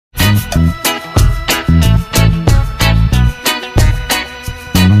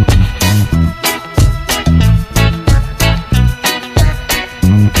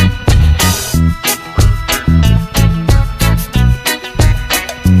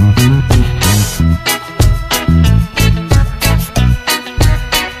Hey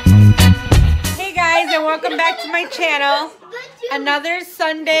guys, and welcome back to my channel. Another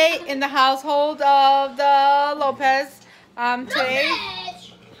Sunday in the household of the Lopez.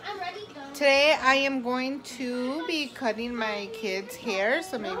 Today I am going to be cutting my kids' hair,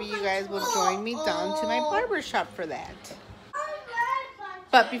 so maybe you guys will join me down to my barber shop for that.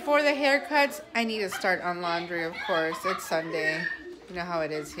 But before the haircuts, I need to start on laundry, of course. It's Sunday. You know how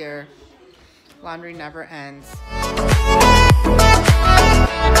it is here. Laundry never ends.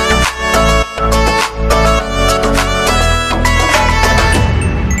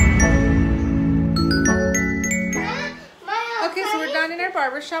 Okay, so we're done in our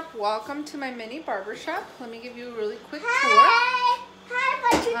barbershop. Welcome to my mini barbershop. Let me give you a really quick tour.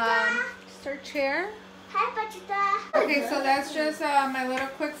 Hi, Start chair. Hi, Pachita. Okay, so that's just my little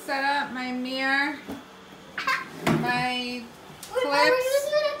quick setup. My mirror, my clips, Are we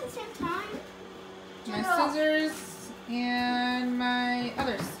using it at the same time? my scissors, and my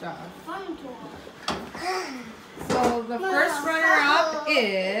other stuff. Fun tool. So the first runner-up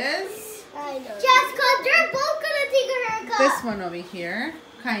is Jessica, they're both gonna take a haircut. this one over here,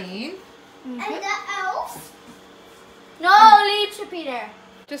 Cain. And the elf? No, leave to Peter.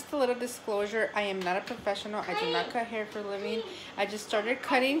 Just a little disclosure, I am not a professional. I do not cut hair for a living. I just started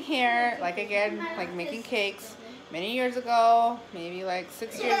cutting hair, like making cakes many years ago, maybe like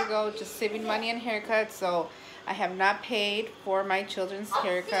 6 years ago, just saving money on haircuts. So I have not paid for my children's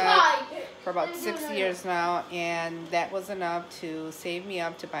haircut for about 6 years now, and that was enough to save me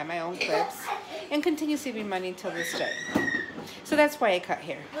up to buy my own clips and continue saving money until this day. So that's why I cut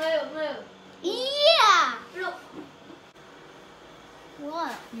hair. Yeah.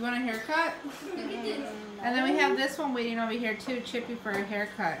 What? You want a haircut? And then we have this one waiting over here too, Chippy, for a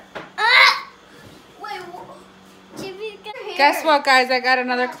haircut. Wait, Chippy's got hair. Guess what, guys? I got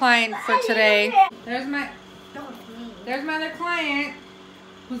another client for today. There's my other client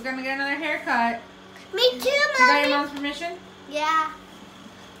who's gonna get another haircut. Me too, You Mommy. got your mom's permission? Yeah.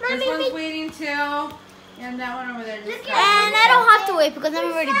 This one's waiting too, and that one over there just got. And I don't have to wait because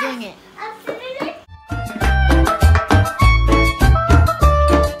I'm already doing it.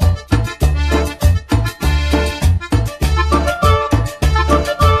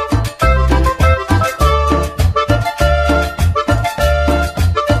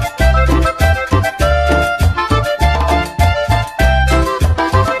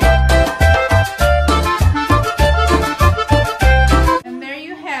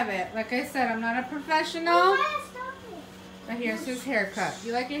 Like I said, I'm not a professional. But here's his haircut.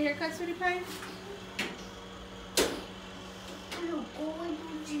 You like your haircut, sweetie pie?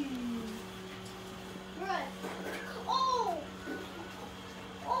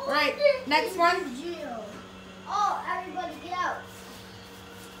 Right. Next one. Oh, everybody get out.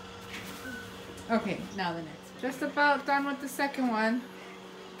 Okay, now the next. Just about done with the second one.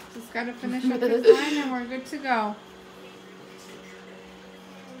 Just gotta finish up this line and we're good to go.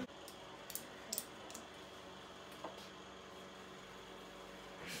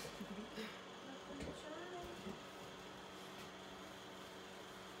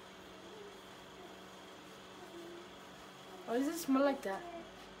 Why does it smell like that?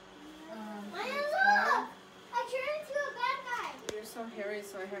 Maya, look! I turned into a bad guy. You're so hairy,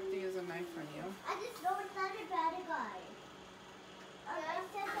 so I have to use a knife on you. I just know it's not a bad guy. I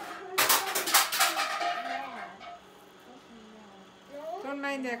said the person. Don't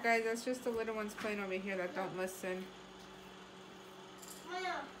mind that, guys. That's just the little ones playing over here that don't listen.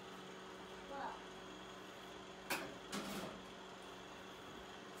 Maya.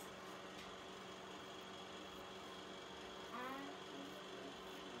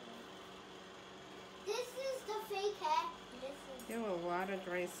 You have a lot of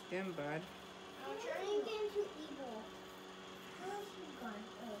dry skin, bud. I'm turning into evil. Where's he gone?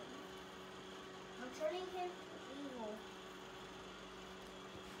 Oh. I'm turning him evil.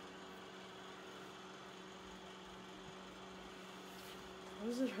 How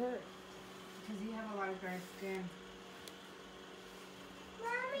does it hurt? Because you have a lot of dry skin.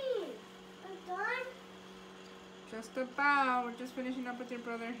 Mommy, I'm done. Just about. We're just finishing up with your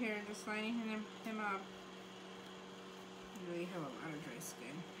brother here. Just lining him up. You really have a lot of dry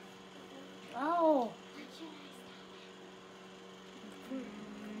skin. Ow!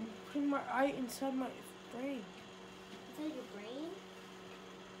 Putting my eye inside my brain. Inside your brain?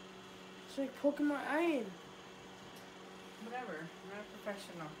 It's like poking my eye in. Whatever. I'm not a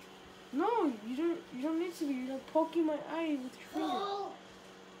professional. No, you don't need to be. You're like poking my eye with your finger. Oh,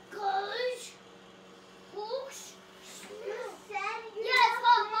 gosh. Folks. Yes,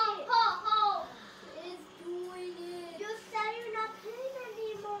 ho. Is doing it. You said you're not playing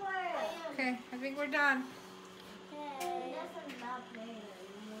anymore. think we're done?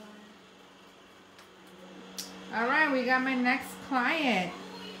 All right, we got my next client.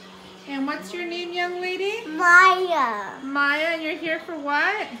 And what's your name, young lady? Maya. Maya, and you're here for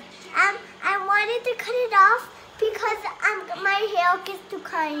what? I wanted to cut it off because my hair gets too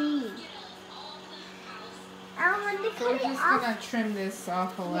curly. I want to So cut we're it just off. gonna trim this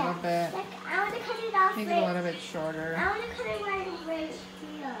off a little bit. Like, I want to cut it off. Make it a little bit shorter. I want to cut it right here.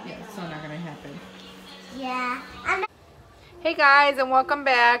 Yeah, it's still not gonna happen. Yeah. Hey guys, and welcome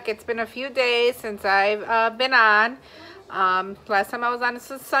back. It's been a few days since I've been on. Last time I was on, this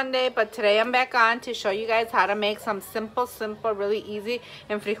was Sunday, but today I'm back on to show you guys how to make some simple, really easy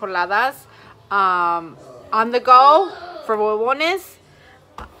enfrijoladas on the go for huevones.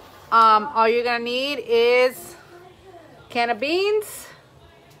 All you're gonna need is a can of beans,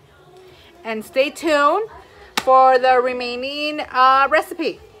 and stay tuned for the remaining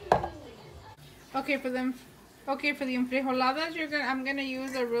recipe. Okay, for the enfrijoladas, I'm gonna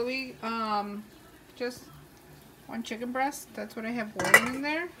use a really just one chicken breast. That's what I have boiling in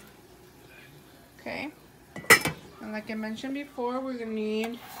there. Okay, and like I mentioned before, we're gonna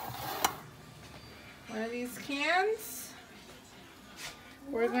need one of these cans.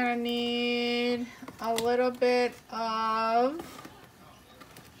 We're gonna need a little bit of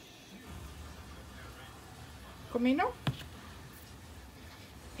comino,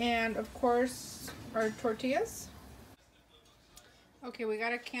 and of course our tortillas. Okay, we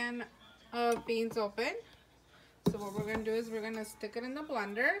got a can of beans open. So what we're gonna do is we're gonna stick it in the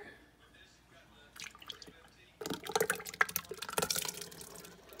blender.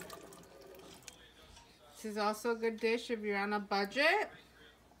 This is also a good dish if you're on a budget.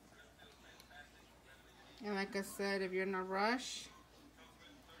 And like I said, if you're in a rush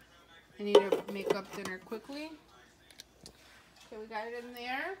and need to make up dinner quickly. Okay, we got it in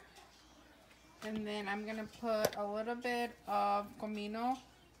there. And then I'm gonna put a little bit of comino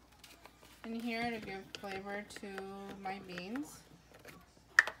in here to give flavor to my beans.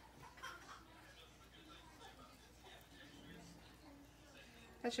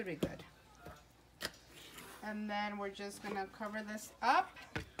 That should be good. And then we're just gonna cover this up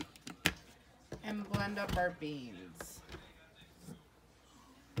and blend up our beans.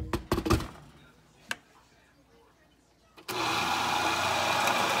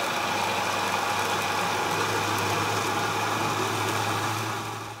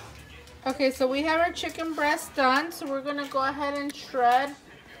 Okay, so we have our chicken breast done, so we're gonna go ahead and shred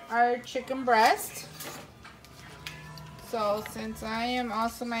our chicken breast. So since I am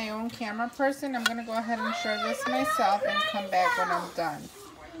also my own camera person, I'm gonna go ahead and shred this myself and come back when I'm done.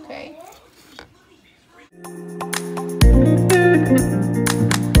 Okay.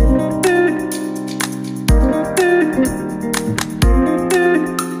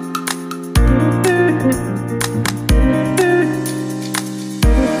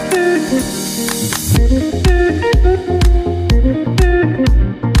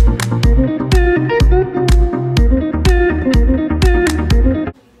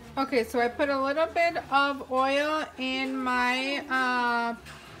 Okay, so I put a little bit of oil in my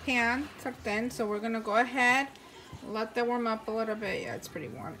pan, sartén. So we're gonna go ahead, let that warm up a little bit. Yeah, it's pretty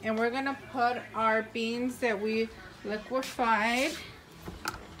warm. And we're gonna put our beans that we liquefied.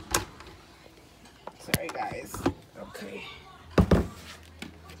 Sorry guys. Okay.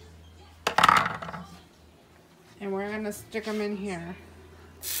 And we're gonna stick them in here.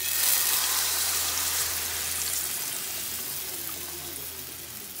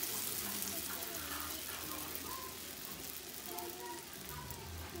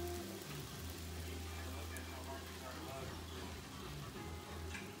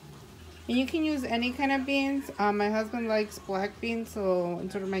 And you can use any kind of beans. My husband likes black beans, so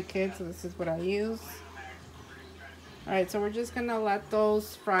and so do my kids, so this is what I use. Alright, so we're just gonna let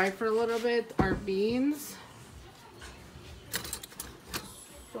those fry for a little bit, our beans.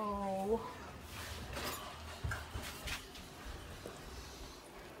 So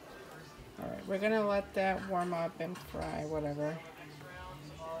alright, we're gonna let that warm up and fry, whatever.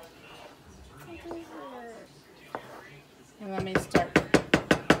 And let me start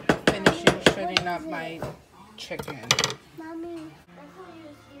shredding up my chicken. Mommy.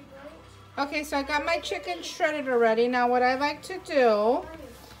 Okay, so I got my chicken shredded already. Now what I like to do,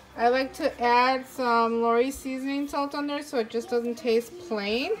 I like to add some Lori seasoning salt on there so it just doesn't taste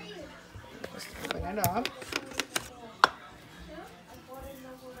plain. Just open it up.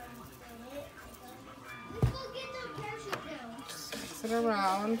 Just mix it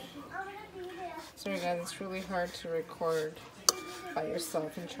around. Sorry guys, it's really hard to record by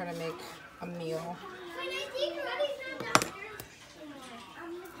yourself and try to make a meal.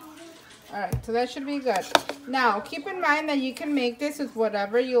 Alright, so that should be good. Now, keep in mind that you can make this with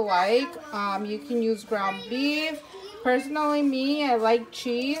whatever you like. You can use ground beef. Personally, me, I like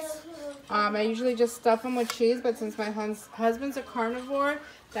cheese. I usually just stuff them with cheese, but since my husband's a carnivore,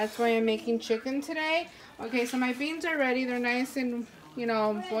 that's why I'm making chicken today. Okay, so my beans are ready. They're nice and, you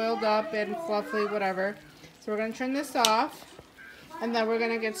know, boiled up and fluffy, whatever. So we're going to turn this off, and then we're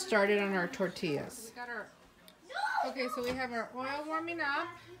going to get started on our tortillas. Okay, so we have our oil warming up.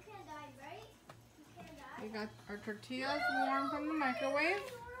 We got our tortillas warm from the microwave.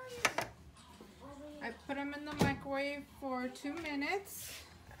 I put them in the microwave for 2 minutes.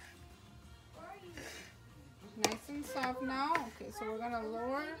 Nice and soft now. Okay, so we're going to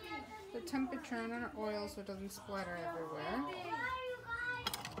lower the temperature on our oil so it doesn't splatter everywhere.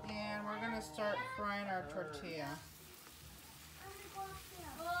 And we're going to start frying our tortilla.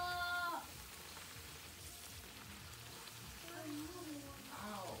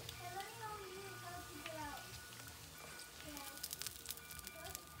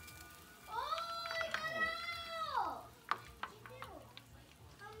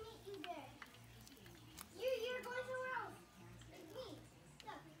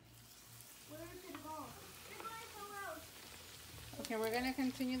 Okay, we're going to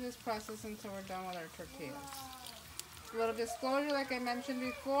continue this process until we're done with our tortillas. A little disclosure, like I mentioned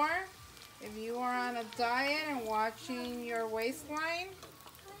before, if you are on a diet and watching your waistline,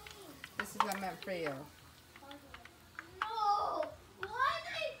 this is a meant for you. No!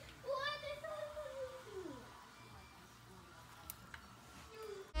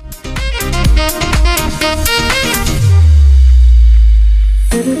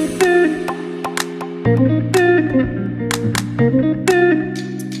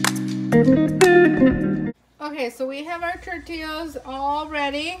 Okay, so we have our tortillas all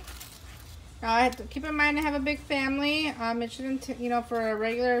ready. Now I have to keep in mind I have a big family. It shouldn't, you know, for a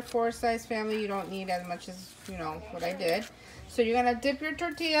regular 4-size family, you don't need as much as, you know, what I did. So you're gonna dip your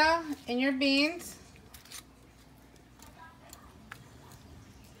tortilla in your beans.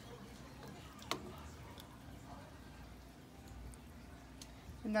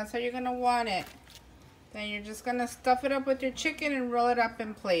 And that's how you're gonna want it. Then you're just gonna stuff it up with your chicken and roll it up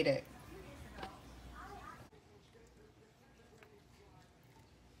and plate it.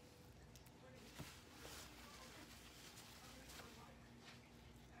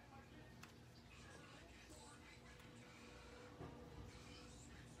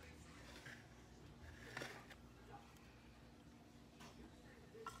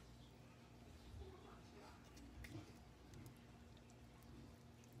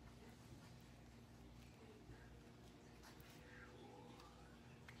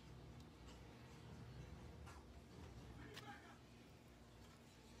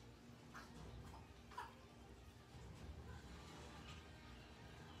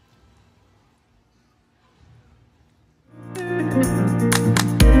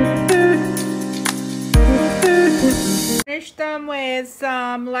 Finish them with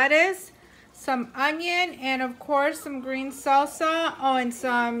some lettuce, some onion, and of course some green salsa. Oh, and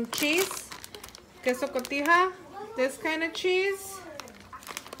some cheese, queso cotija, this kind of cheese.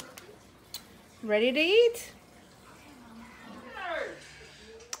 Ready to eat.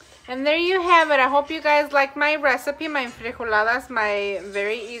 And there you have it. I hope you guys like my recipe, my enfrijoladas, my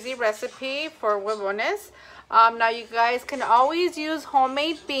very easy recipe for huevones. Now you guys can always use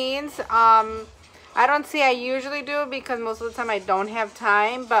homemade beans. I don't see, I usually do because most of the time I don't have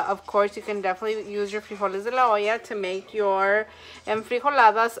time, but of course you can definitely use your frijoles de la olla to make your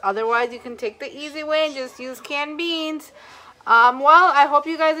enfrijoladas. Otherwise you can take the easy way and just use canned beans. Well, I hope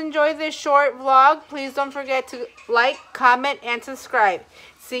you guys enjoyed this short vlog. Please don't forget to like, comment, and subscribe.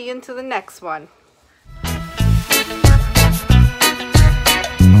 See you until the next one.